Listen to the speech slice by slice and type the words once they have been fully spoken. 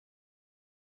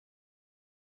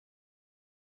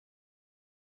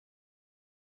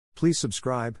Please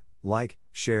subscribe, like,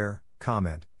 share,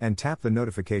 comment, and tap the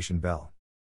notification bell.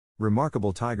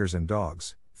 Remarkable Tigers and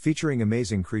Dogs, featuring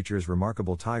amazing creatures.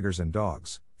 Remarkable Tigers and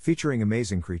Dogs, featuring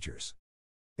amazing creatures.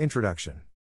 Introduction.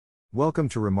 Welcome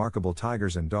to Remarkable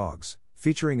Tigers and Dogs,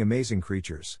 featuring amazing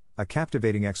creatures, a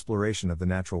captivating exploration of the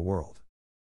natural world.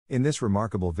 In this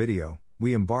remarkable video,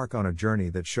 we embark on a journey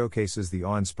that showcases the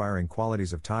awe-inspiring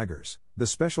qualities of tigers, the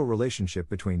special relationship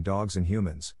between dogs and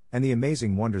humans, and the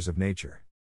amazing wonders of nature.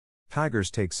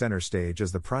 Tigers take center stage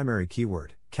as the primary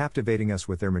keyword, captivating us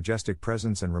with their majestic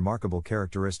presence and remarkable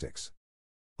characteristics.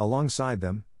 Alongside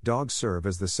them, dogs serve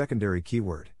as the secondary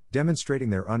keyword, demonstrating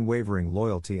their unwavering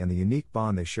loyalty and the unique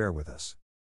bond they share with us.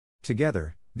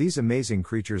 Together, these amazing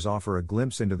creatures offer a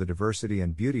glimpse into the diversity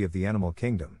and beauty of the animal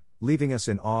kingdom, leaving us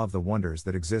in awe of the wonders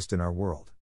that exist in our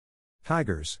world.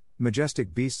 Tigers,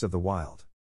 majestic beasts of the wild.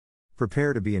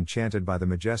 Prepare to be enchanted by the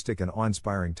majestic and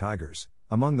awe-inspiring tigers,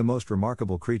 among the most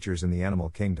remarkable creatures in the animal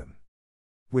kingdom.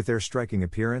 With their striking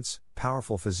appearance,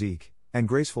 powerful physique, and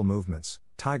graceful movements,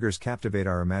 tigers captivate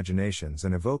our imaginations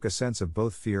and evoke a sense of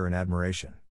both fear and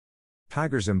admiration.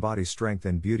 Tigers embody strength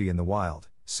and beauty in the wild,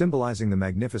 symbolizing the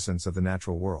magnificence of the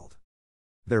natural world.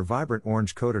 Their vibrant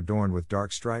orange coat adorned with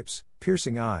dark stripes,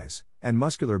 piercing eyes, and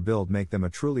muscular build make them a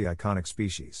truly iconic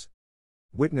species.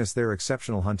 Witness their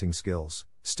exceptional hunting skills,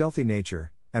 stealthy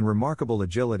nature, and remarkable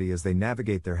agility as they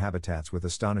navigate their habitats with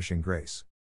astonishing grace.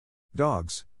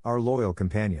 Dogs, our loyal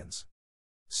companions.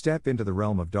 Step into the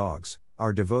realm of dogs,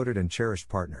 our devoted and cherished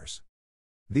partners.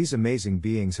 These amazing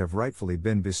beings have rightfully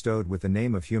been bestowed with the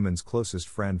name of human's closest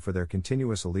friend for their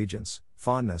continuous allegiance,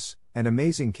 fondness, and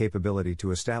amazing capability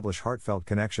to establish heartfelt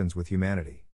connections with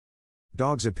humanity.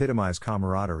 Dogs epitomize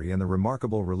camaraderie and the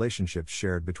remarkable relationships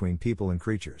shared between people and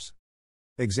creatures.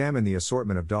 Examine the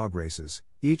assortment of dog races,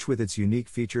 each with its unique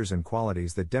features and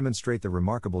qualities that demonstrate the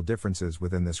remarkable differences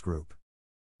within this group.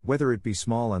 Whether it be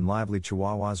small and lively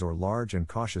Chihuahuas or large and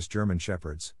cautious German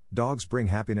Shepherds, dogs bring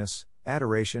happiness,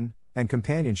 adoration, and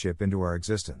companionship into our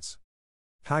existence.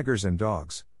 Tigers and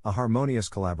Dogs, a harmonious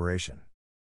collaboration.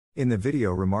 In the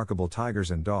video Remarkable Tigers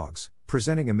and Dogs,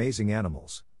 presenting amazing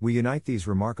animals, we unite these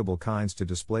remarkable kinds to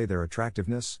display their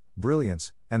attractiveness,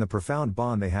 brilliance, and the profound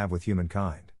bond they have with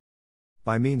humankind.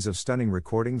 By means of stunning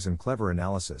recordings and clever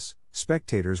analysis,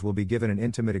 spectators will be given an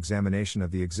intimate examination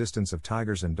of the existence of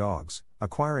tigers and dogs,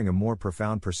 acquiring a more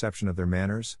profound perception of their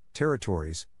manners,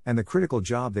 territories, and the critical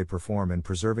job they perform in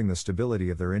preserving the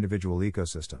stability of their individual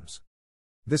ecosystems.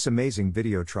 This amazing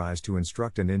video tries to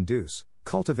instruct and induce,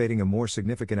 cultivating a more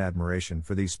significant admiration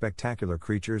for these spectacular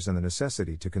creatures and the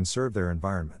necessity to conserve their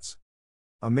environments.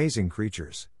 Amazing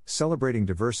creatures, celebrating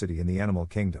diversity in the animal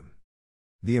kingdom.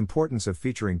 The importance of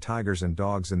featuring tigers and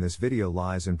dogs in this video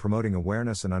lies in promoting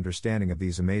awareness and understanding of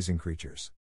these amazing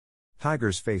creatures.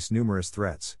 Tigers face numerous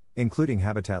threats, including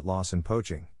habitat loss and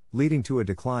poaching, leading to a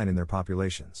decline in their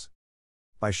populations.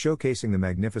 By showcasing the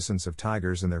magnificence of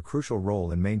tigers and their crucial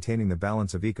role in maintaining the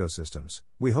balance of ecosystems,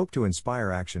 we hope to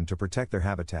inspire action to protect their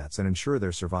habitats and ensure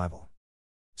their survival.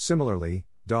 Similarly,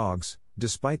 dogs,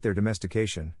 despite their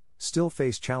domestication, still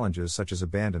face challenges such as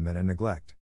abandonment and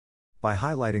neglect. By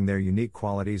highlighting their unique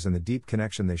qualities and the deep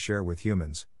connection they share with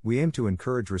humans, we aim to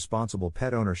encourage responsible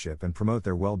pet ownership and promote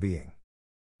their well-being.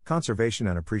 Conservation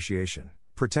and appreciation,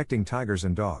 protecting tigers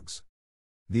and dogs.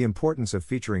 The importance of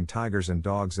featuring tigers and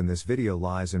dogs in this video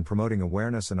lies in promoting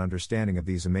awareness and understanding of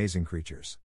these amazing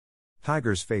creatures.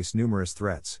 Tigers face numerous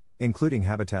threats, including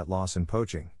habitat loss and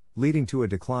poaching, leading to a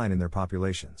decline in their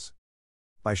populations.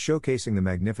 By showcasing the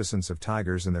magnificence of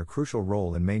tigers and their crucial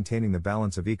role in maintaining the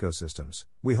balance of ecosystems,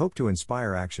 we hope to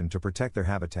inspire action to protect their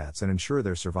habitats and ensure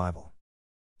their survival.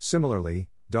 Similarly,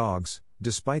 dogs,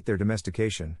 despite their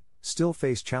domestication, still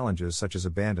face challenges such as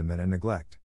abandonment and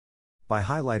neglect. By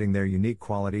highlighting their unique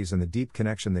qualities and the deep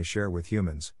connection they share with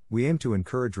humans, we aim to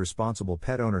encourage responsible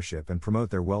pet ownership and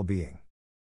promote their well-being.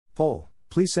 Poll,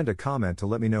 please send a comment to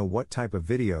let me know what type of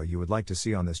video you would like to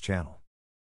see on this channel.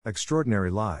 Extraordinary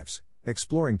Lives,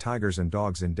 exploring tigers and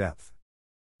dogs in depth.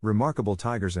 Remarkable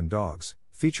Tigers and Dogs,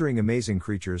 featuring amazing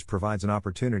creatures provides an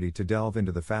opportunity to delve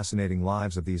into the fascinating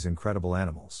lives of these incredible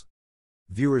animals.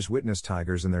 Viewers witness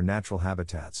tigers in their natural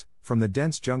habitats, from the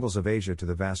dense jungles of Asia to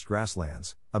the vast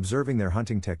grasslands, observing their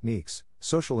hunting techniques,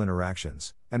 social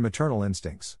interactions, and maternal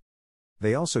instincts.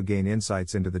 They also gain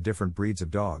insights into the different breeds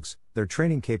of dogs, their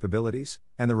training capabilities,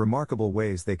 and the remarkable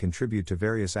ways they contribute to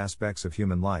various aspects of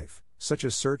human life, such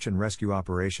as search and rescue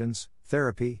operations,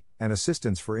 therapy, and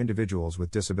assistance for individuals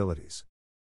with disabilities.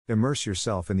 Immerse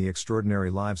yourself in the extraordinary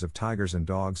lives of tigers and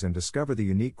dogs and discover the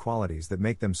unique qualities that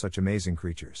make them such amazing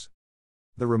creatures.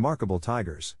 The Remarkable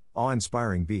Tigers,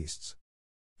 awe-inspiring beasts.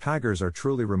 Tigers are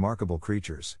truly remarkable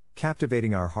creatures,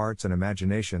 captivating our hearts and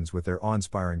imaginations with their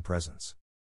awe-inspiring presence.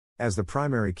 As the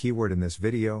primary keyword in this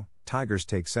video, tigers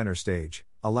take center stage,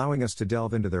 allowing us to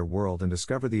delve into their world and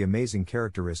discover the amazing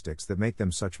characteristics that make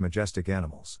them such majestic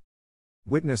animals.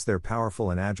 Witness their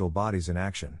powerful and agile bodies in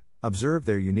action, observe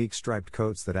their unique striped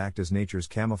coats that act as nature's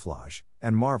camouflage,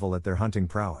 and marvel at their hunting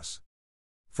prowess.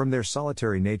 From their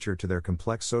solitary nature to their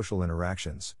complex social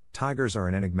interactions, tigers are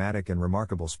an enigmatic and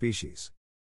remarkable species.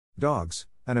 Dogs,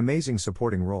 an amazing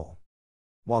supporting role.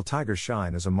 While tigers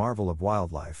shine as a marvel of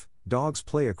wildlife, dogs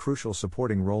play a crucial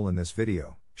supporting role in this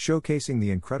video, showcasing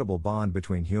the incredible bond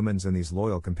between humans and these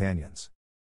loyal companions.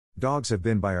 Dogs have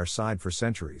been by our side for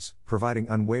centuries, providing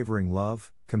unwavering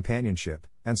love, companionship,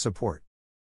 and support.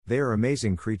 They are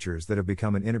amazing creatures that have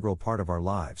become an integral part of our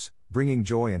lives, bringing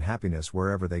joy and happiness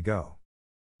wherever they go.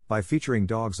 By featuring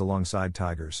dogs alongside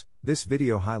tigers, this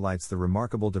video highlights the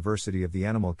remarkable diversity of the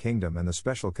animal kingdom and the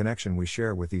special connection we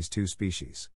share with these two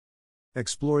species.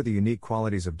 Explore the unique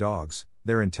qualities of dogs,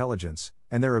 their intelligence,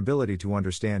 and their ability to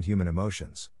understand human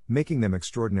emotions, making them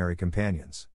extraordinary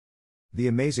companions. The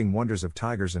amazing wonders of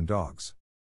tigers and dogs.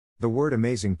 The word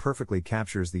amazing perfectly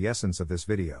captures the essence of this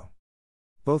video.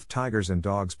 Both tigers and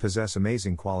dogs possess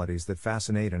amazing qualities that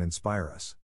fascinate and inspire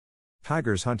us.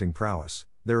 Tigers' hunting prowess,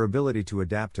 their ability to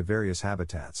adapt to various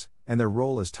habitats, and their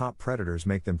role as top predators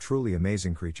make them truly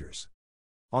amazing creatures.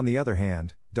 On the other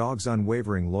hand, dogs'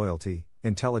 unwavering loyalty,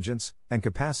 intelligence, and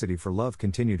capacity for love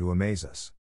continue to amaze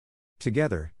us.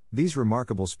 Together, these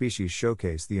remarkable species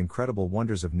showcase the incredible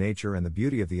wonders of nature and the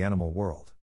beauty of the animal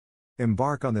world.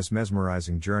 Embark on this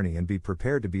mesmerizing journey and be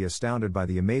prepared to be astounded by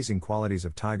the amazing qualities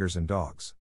of tigers and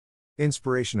dogs.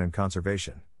 Inspiration and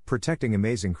conservation, protecting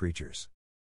amazing creatures.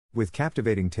 With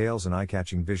captivating tales and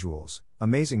eye-catching visuals,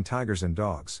 Amazing Tigers and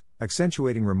Dogs,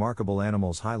 Accentuating Remarkable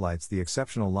Animals highlights the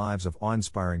exceptional lives of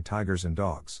awe-inspiring tigers and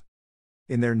dogs.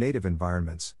 In their native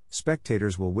environments,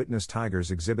 spectators will witness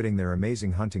tigers exhibiting their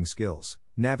amazing hunting skills,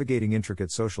 navigating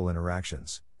intricate social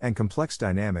interactions, and complex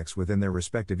dynamics within their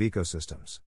respective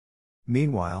ecosystems.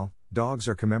 Meanwhile, dogs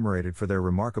are commemorated for their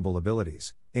remarkable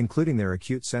abilities, including their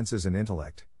acute senses and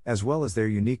intellect, as well as their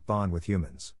unique bond with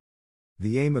humans.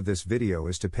 The aim of this video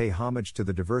is to pay homage to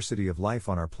the diversity of life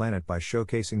on our planet by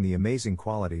showcasing the amazing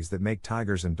qualities that make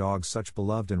tigers and dogs such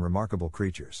beloved and remarkable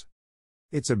creatures.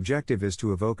 Its objective is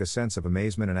to evoke a sense of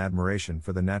amazement and admiration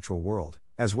for the natural world,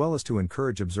 as well as to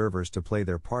encourage observers to play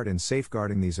their part in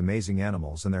safeguarding these amazing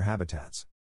animals and their habitats.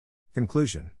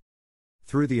 Conclusion.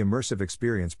 Through the immersive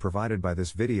experience provided by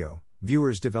this video,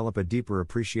 viewers develop a deeper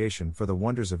appreciation for the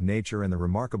wonders of nature and the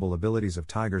remarkable abilities of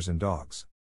tigers and dogs.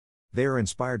 They are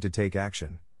inspired to take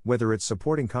action, whether it's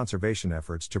supporting conservation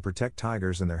efforts to protect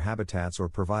tigers and their habitats or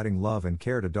providing love and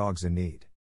care to dogs in need.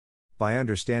 By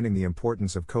understanding the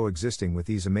importance of coexisting with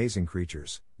these amazing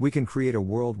creatures, we can create a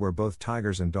world where both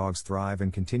tigers and dogs thrive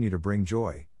and continue to bring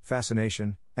joy,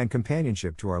 fascination, and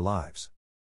companionship to our lives.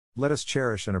 Let us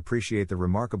cherish and appreciate the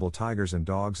remarkable tigers and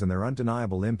dogs and their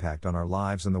undeniable impact on our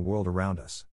lives and the world around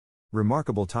us.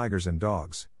 Remarkable Tigers and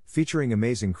Dogs, featuring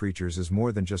amazing creatures is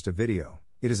more than just a video,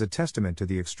 it is a testament to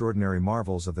the extraordinary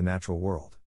marvels of the natural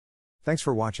world. Thanks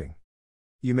for watching.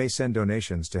 You may send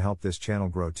donations to help this channel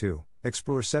grow too,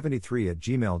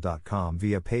 explore73@gmail.com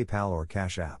via PayPal or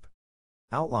Cash App.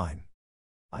 Outline.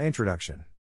 Introduction.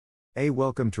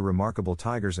 Welcome to Remarkable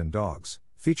Tigers and Dogs,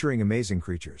 featuring amazing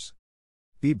creatures.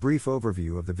 Brief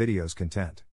overview of the video's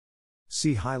content.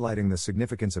 C. Highlighting the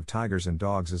significance of tigers and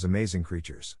dogs as amazing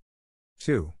creatures.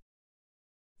 2.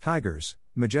 Tigers,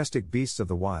 majestic beasts of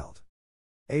the wild.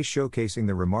 Showcasing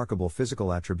the remarkable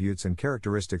physical attributes and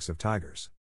characteristics of tigers.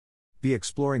 B.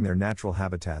 Exploring their natural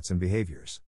habitats and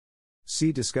behaviors.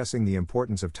 C. Discussing the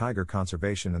importance of tiger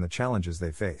conservation and the challenges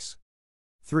they face.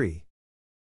 3.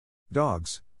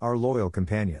 Dogs, our loyal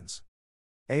companions.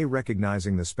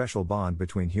 Recognizing the special bond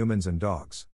between humans and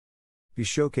dogs. B.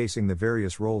 Showcasing the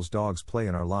various roles dogs play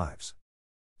in our lives.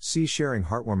 C. Sharing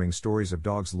heartwarming stories of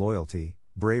dogs' loyalty,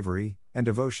 bravery, and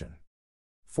devotion.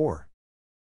 4.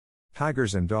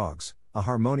 Tigers and Dogs, a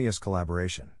harmonious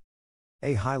collaboration.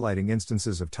 Highlighting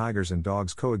instances of tigers and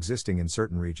dogs coexisting in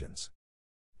certain regions.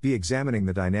 B. Examining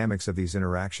the dynamics of these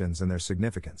interactions and their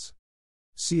significance.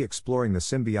 C. Exploring the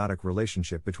symbiotic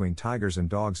relationship between tigers and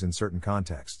dogs in certain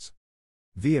contexts.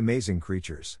 V. Amazing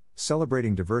creatures,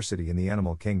 celebrating diversity in the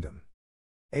animal kingdom.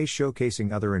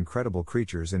 Showcasing other incredible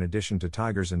creatures in addition to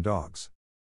tigers and dogs.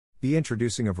 B.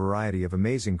 Introducing a variety of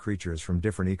amazing creatures from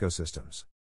different ecosystems.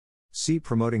 C.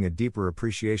 Promoting a deeper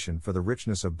appreciation for the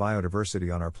richness of biodiversity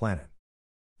on our planet.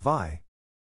 Vi.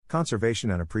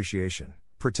 Conservation and appreciation,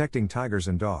 protecting tigers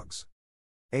and dogs.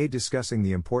 A. Discussing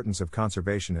the importance of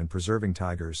conservation and preserving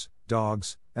tigers,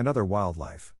 dogs, and other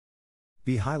wildlife.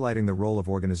 B. Highlighting the role of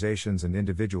organizations and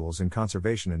individuals in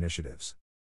conservation initiatives.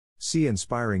 C.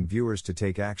 Inspiring viewers to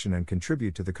take action and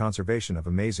contribute to the conservation of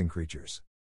amazing creatures.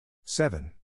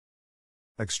 7.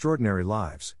 Extraordinary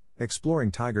lives,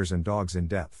 exploring tigers and dogs in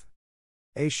depth.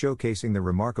 A. Showcasing the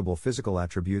remarkable physical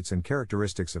attributes and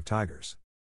characteristics of tigers.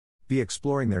 B.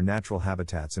 Exploring their natural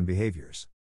habitats and behaviors.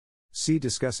 C.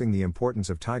 Discussing the importance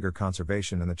of tiger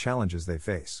conservation and the challenges they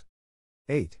face.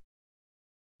 8.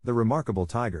 The remarkable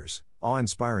tigers,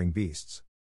 awe-inspiring beasts.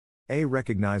 A.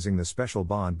 Recognizing the special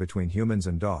bond between humans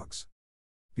and dogs.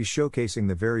 B. Showcasing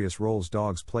the various roles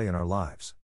dogs play in our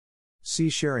lives. C.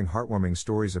 Sharing heartwarming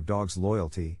stories of dogs'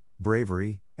 loyalty,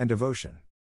 bravery, and devotion.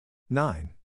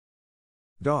 9.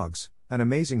 Dogs, an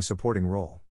amazing supporting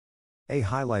role. A.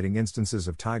 Highlighting instances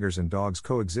of tigers and dogs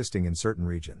coexisting in certain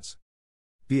regions.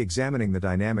 B. Examining the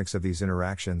dynamics of these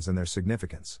interactions and their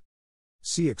significance.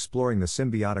 C. Exploring the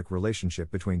symbiotic relationship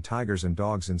between tigers and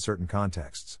dogs in certain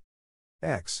contexts.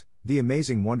 X. The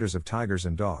amazing wonders of tigers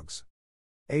and dogs.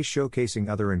 A. Showcasing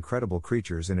other incredible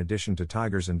creatures in addition to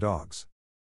tigers and dogs.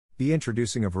 B.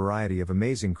 Introducing a variety of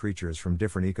amazing creatures from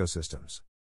different ecosystems.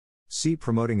 C.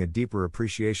 Promoting a deeper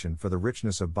appreciation for the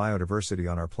richness of biodiversity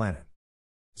on our planet.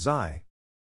 Xi.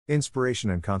 Inspiration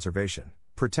and conservation,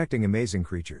 protecting amazing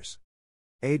creatures.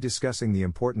 A. Discussing the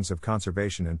importance of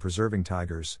conservation and preserving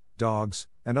tigers, dogs,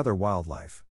 and other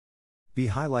wildlife. B.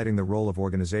 Highlighting the role of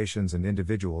organizations and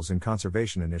individuals in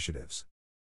conservation initiatives.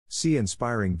 C.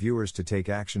 Inspiring viewers to take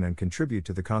action and contribute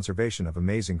to the conservation of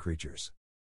amazing creatures.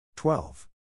 12.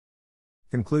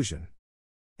 Conclusion.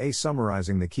 A.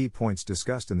 Summarizing the key points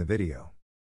discussed in the video.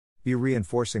 B.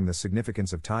 Reinforcing the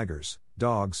significance of tigers,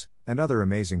 dogs, and other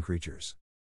amazing creatures.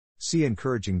 C.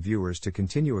 Encouraging viewers to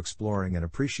continue exploring and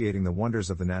appreciating the wonders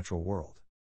of the natural world.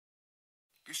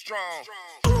 Be strong.